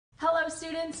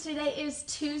students. Today is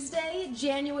Tuesday,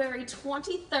 January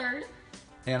 23rd.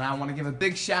 And I want to give a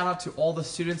big shout out to all the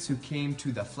students who came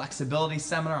to the flexibility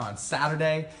seminar on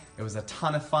Saturday. It was a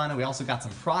ton of fun, and we also got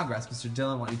some progress. Mr.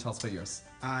 Dillon, why don't you tell us about yours?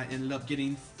 I ended up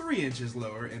getting 3 inches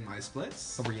lower in my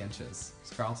splits. 3 inches.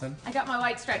 Ms. Carlton? I got my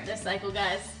white stripe this cycle,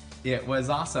 guys. It was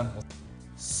awesome.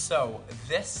 So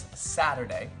this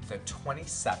Saturday, the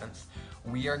 27th,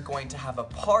 we are going to have a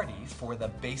party for the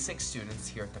basic students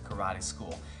here at the karate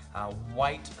school.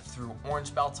 White through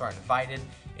orange belts are invited.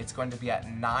 It's going to be at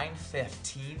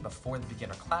 9:15 before the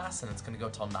beginner class, and it's going to go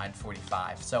till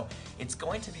 9:45. So it's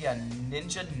going to be a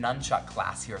ninja nunchuck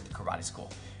class here at the karate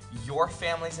school. Your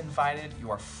family's invited,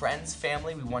 your friend's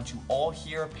family. We want you all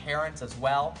here, parents as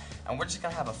well. And we're just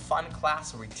gonna have a fun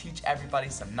class where we teach everybody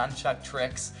some nunchuck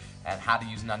tricks and how to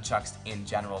use nunchucks in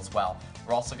general as well.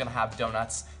 We're also gonna have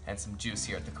donuts and some juice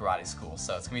here at the karate school.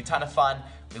 So it's gonna be a ton of fun.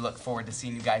 We look forward to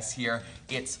seeing you guys here.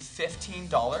 It's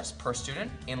 $15 per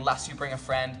student. Unless you bring a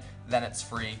friend, then it's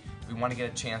free. We wanna get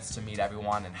a chance to meet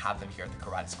everyone and have them here at the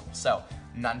karate school. So,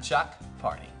 nunchuck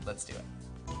party, let's do it.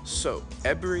 So,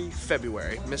 every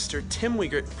February, Mr. Tim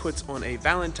Wiegert puts on a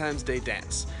Valentine's Day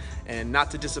dance. And not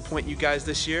to disappoint you guys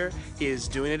this year, he is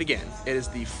doing it again. It is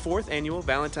the 4th annual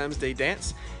Valentine's Day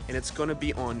dance, and it's going to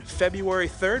be on February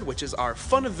 3rd, which is our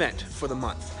fun event for the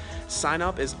month. Sign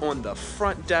up is on the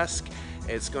front desk.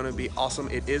 It's going to be awesome.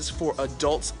 It is for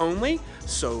adults only,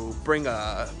 so bring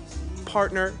a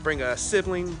partner, bring a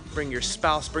sibling, bring your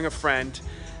spouse, bring a friend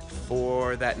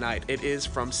for that night. It is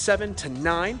from 7 to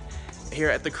 9 here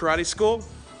at the karate school.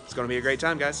 It's going to be a great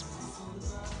time, guys.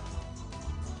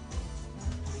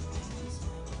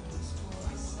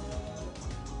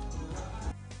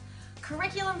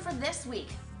 Curriculum for this week.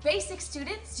 Basic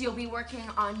students, you'll be working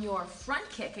on your front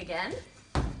kick again.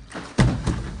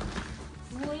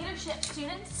 Leadership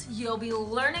students, you'll be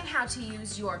learning how to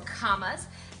use your commas.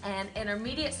 And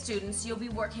intermediate students, you'll be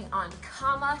working on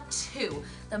comma 2,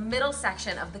 the middle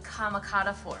section of the comma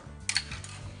kata form.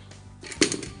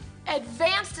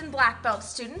 Advanced and black belt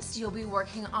students, you'll be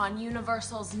working on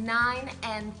universals 9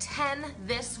 and 10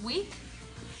 this week.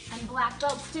 And black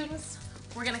belt students,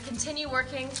 we're gonna continue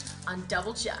working on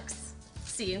double chucks.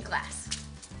 See you in class.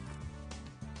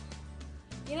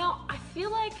 You know, I feel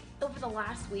like over the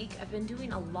last week, I've been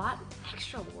doing a lot of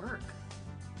extra work.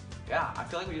 Yeah, I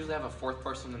feel like we usually have a 4th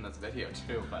person in this video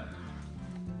too, but...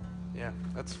 Yeah,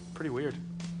 that's pretty weird.